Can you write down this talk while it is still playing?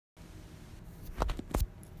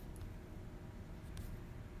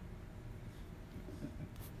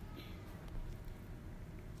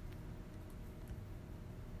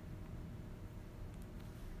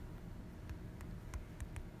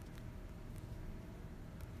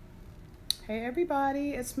Hey everybody,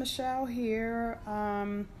 it's Michelle here.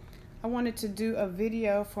 I wanted to do a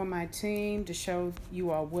video for my team to show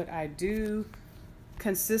you all what I do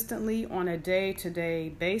consistently on a day-to-day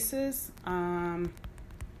basis. I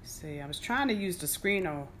was trying to use the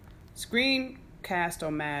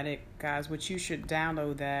Screencast-O-Matic, guys, which you should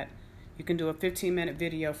download that. You can do a 15-minute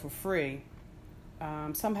video for free.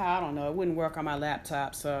 Somehow, I don't know, it wouldn't work on my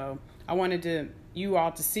laptop, so I wanted you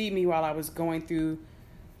all to see me while I was going through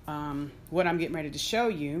what I'm getting ready to show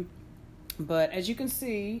you. But as you can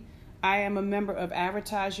see, I am a member of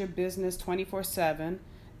Advertise Your Business 24/7,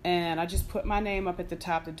 and I just put my name up at the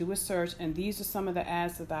top to do a search, and these are some of the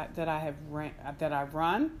ads that I've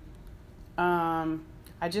run.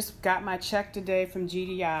 I just got my check today from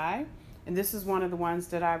GDI, and this is one of the ones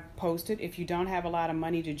that I've posted. If you don't have a lot of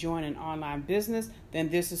money to join an online business, then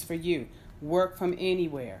this is for you. Work from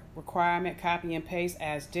anywhere. Requirement: copy and paste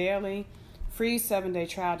ads daily. Free 7-day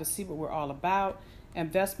trial to see what we're all about.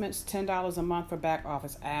 Investments: $10 a month for back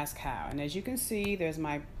office. Ask how. And as you can see, there's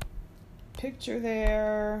my picture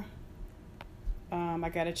there. I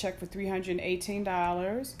got a check for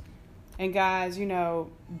 $318. And guys,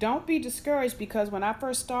 don't be discouraged, because when I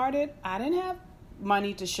first started, I didn't have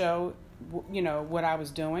money to show, what I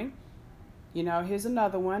was doing. Here's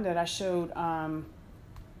another one that I showed how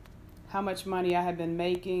much money I had been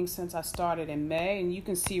making since I started in May. And you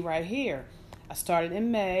can see right here, I started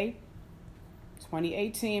in May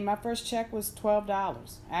 2018. My first check was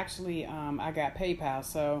 $12. Actually, I got PayPal,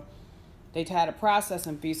 so they had a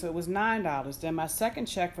processing fee, so it was $9. Then my second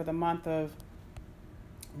check for the month of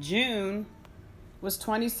June was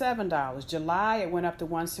 $27. July, it went up to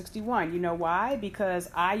 $161. You know why? Because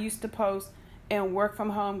I used to post in work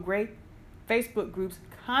from home great Facebook groups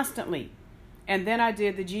constantly. And then I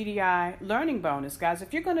did the GDI learning bonus. Guys,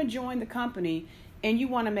 if you're going to join the company and you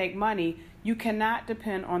want to make money, you cannot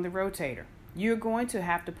depend on the rotator. You're going to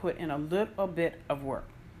have to put in a little bit of work.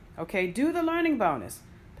 Okay, do the learning bonus.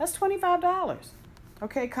 That's $25,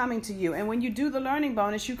 okay, coming to you. And when you do the learning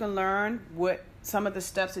bonus, you can learn what some of the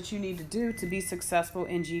steps that you need to do to be successful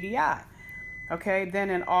in GDI. Okay, then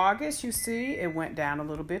in August, you see it went down a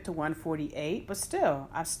little bit to $148, but still,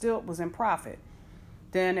 I still was in profit.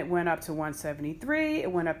 Then it went up to $173,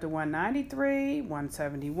 it went up to $193,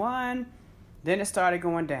 $171. Then it started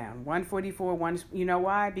going down, $144. You know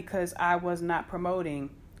why? Because I was not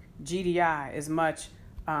promoting GDI as much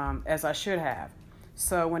as I should have.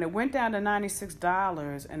 So when it went down to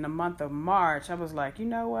 $96 in the month of March, I was like, you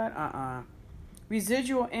know what?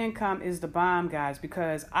 Residual income is the bomb, guys,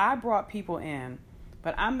 because I brought people in,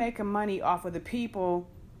 but I'm making money off of the people,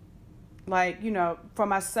 from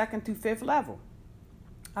my second through fifth level.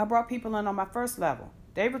 I brought people in on my first level.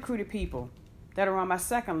 They recruited people that are on my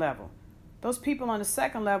second level. Those people on the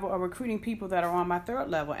second level are recruiting people that are on my third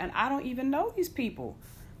level, and I don't even know these people.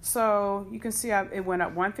 So you can see it went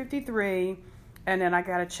up $153, and then I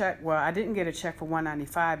got a check. Well, I didn't get a check for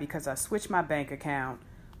 $195 because I switched my bank account.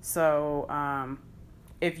 So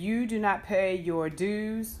if you do not pay your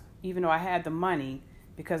dues, even though I had the money,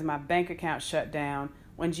 because my bank account shut down,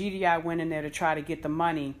 when GDI went in there to try to get the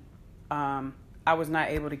money, I was not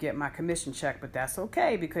able to get my commission check, but that's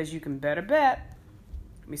okay, because you can better bet.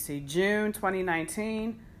 Let me see, June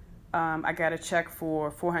 2019, I got a check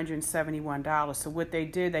for $471. So what they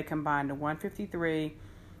did, they combined the $153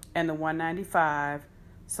 and the $195.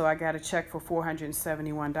 So I got a check for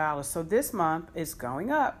 $471. So this month it's going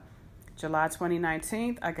up. July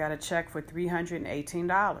 2019, I got a check for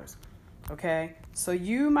 $318. Okay, so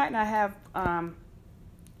you might not have,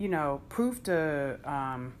 proof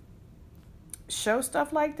to show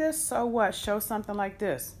stuff like this. So what? Show something like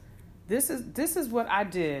this. This is what I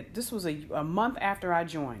did. This was a month after I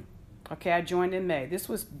joined. Okay, I joined in May. This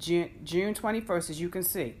was June 21st, as you can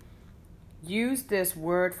see. Use this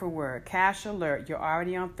word for word. Cash alert. You're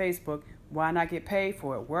already on Facebook. Why not get paid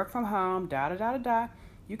for it? Work from home.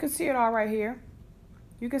 You can see it all right here.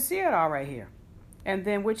 You can see it all right here. And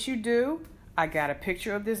then what you do, I got a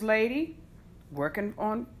picture of this lady working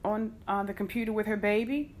on the computer with her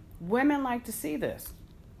baby. Women like to see this.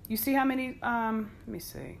 You see how many, let me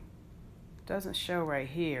see. Doesn't show right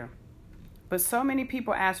here. But so many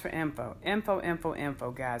people ask for info,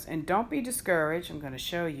 guys. And don't be discouraged. I'm going to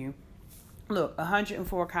show you. Look,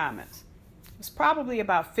 104 comments. It's probably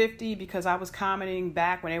about 50 because I was commenting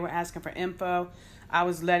back when they were asking for info. I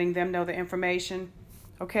was letting them know the information.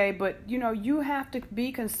 Okay, but you have to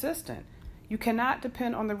be consistent. You cannot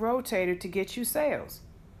depend on the rotator to get you sales.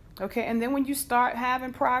 Okay, and then when you start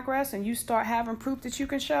having progress and you start having proof that you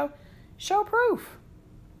can show proof.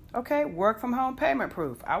 Okay, work from home payment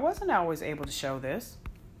proof. I wasn't always able to show this.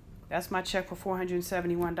 That's my check for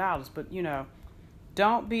 $471. But, you know,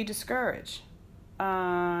 don't be discouraged.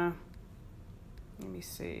 Let me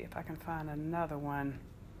see if I can find another one.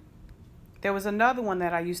 There was another one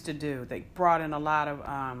that I used to do. They brought in a lot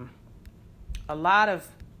of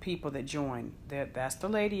people that joined. That's the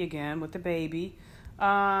lady again with the baby.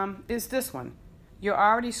 It's this one. You're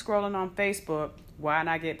already scrolling on Facebook. Why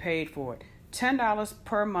not get paid for it? $10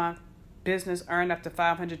 per month. Business earn up to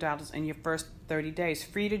 $500 in your first 30 days.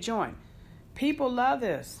 Free to join. People love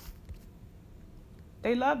this.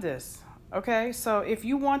 They love this. Okay, so if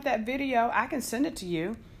you want that video, I can send it to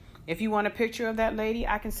you. If you want a picture of that lady,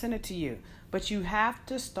 I can send it to you. But you have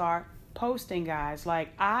to start posting, guys.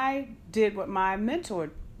 Like I did what my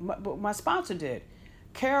mentor, my sponsor did.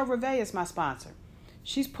 Carol Reve is my sponsor.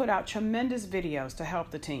 She's put out tremendous videos to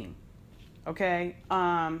help the team. Okay,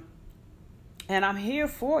 and I'm here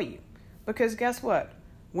for you. Because guess what?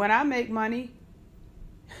 When I make money,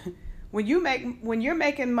 when you're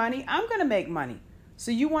making money, I'm going to make money.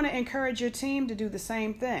 So you want to encourage your team to do the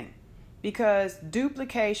same thing, because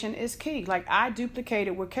duplication is key. Like I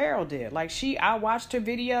duplicated what Carol did. Like I watched her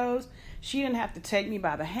videos. She didn't have to take me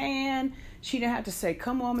by the hand. She didn't have to say,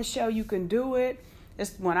 "Come on, Michelle, you can do it."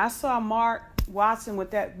 It's when I saw Mark Watson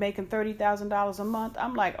with that making $30,000 a month,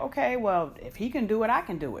 I'm like, okay, well, if he can do it, I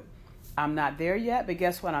can do it. I'm not there yet, but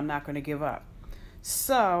guess what? I'm not going to give up.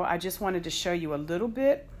 So I just wanted to show you a little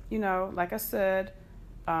bit, you know, like I said,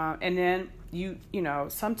 and then you know,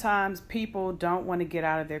 sometimes people don't want to get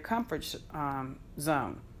out of their comfort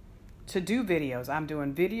zone to do videos. I'm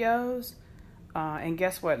doing videos, and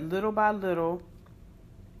guess what? Little by little,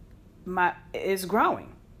 it's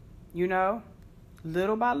growing, you know,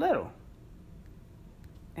 little by little.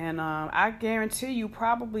 And I guarantee you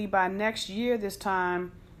probably by next year this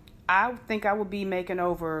time, I think I will be making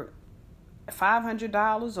over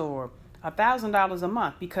 $500 or $1,000 a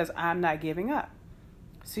month because I'm not giving up.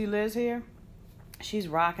 See Liz here? She's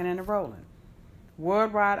rocking and rolling.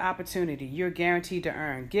 Worldwide opportunity. You're guaranteed to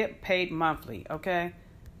earn. Get paid monthly, okay?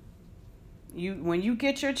 When you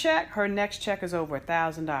get your check, her next check is over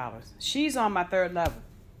 $1,000. She's on my third level.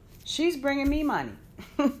 She's bringing me money.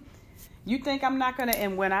 You think I'm not going to,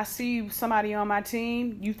 and when I see somebody on my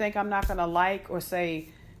team, you think I'm not going to like or say,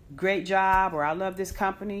 great job, or I love this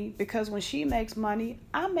company? Because when she makes money,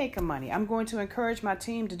 I'm making money. I'm going to encourage my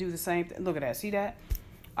team to do the same thing. Look at that. See that?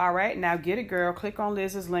 All right. Now get it, girl. Click on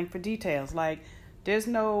Liz's link for details. Like, there's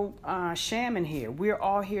no sham in here. We're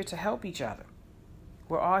all here to help each other.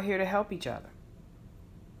 We're all here to help each other.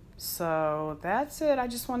 So that's it. I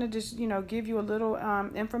just wanted to, you know, give you a little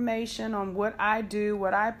information on what I do,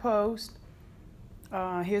 what I post.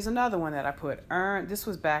 Here's another one that I put. This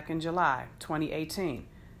was back in July 2018.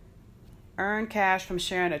 Earn cash from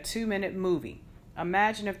sharing a 2-minute movie.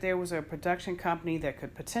 Imagine if there was a production company that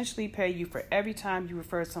could potentially pay you for every time you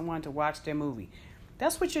refer someone to watch their movie.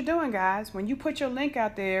 That's what you're doing, guys. When you put your link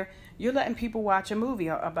out there, you're letting people watch a movie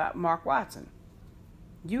about Mark Watson.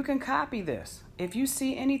 You can copy this. If you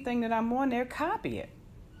see anything that I'm on there, copy it.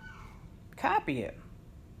 Copy it.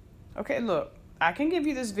 Okay, look, I can give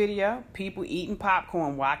you this video. People eating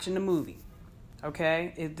popcorn, watching the movie.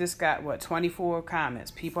 Okay, this got, 24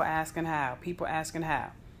 comments. People asking how. People asking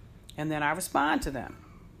how. And then I respond to them.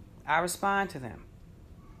 I respond to them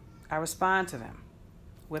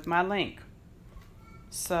with my link.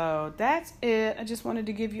 So that's it. I just wanted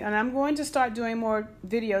to give you, and I'm going to start doing more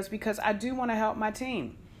videos because I do want to help my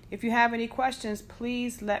team. If you have any questions,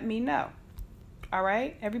 please let me know. All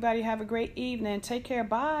right, everybody have a great evening. Take care.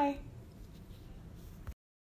 Bye.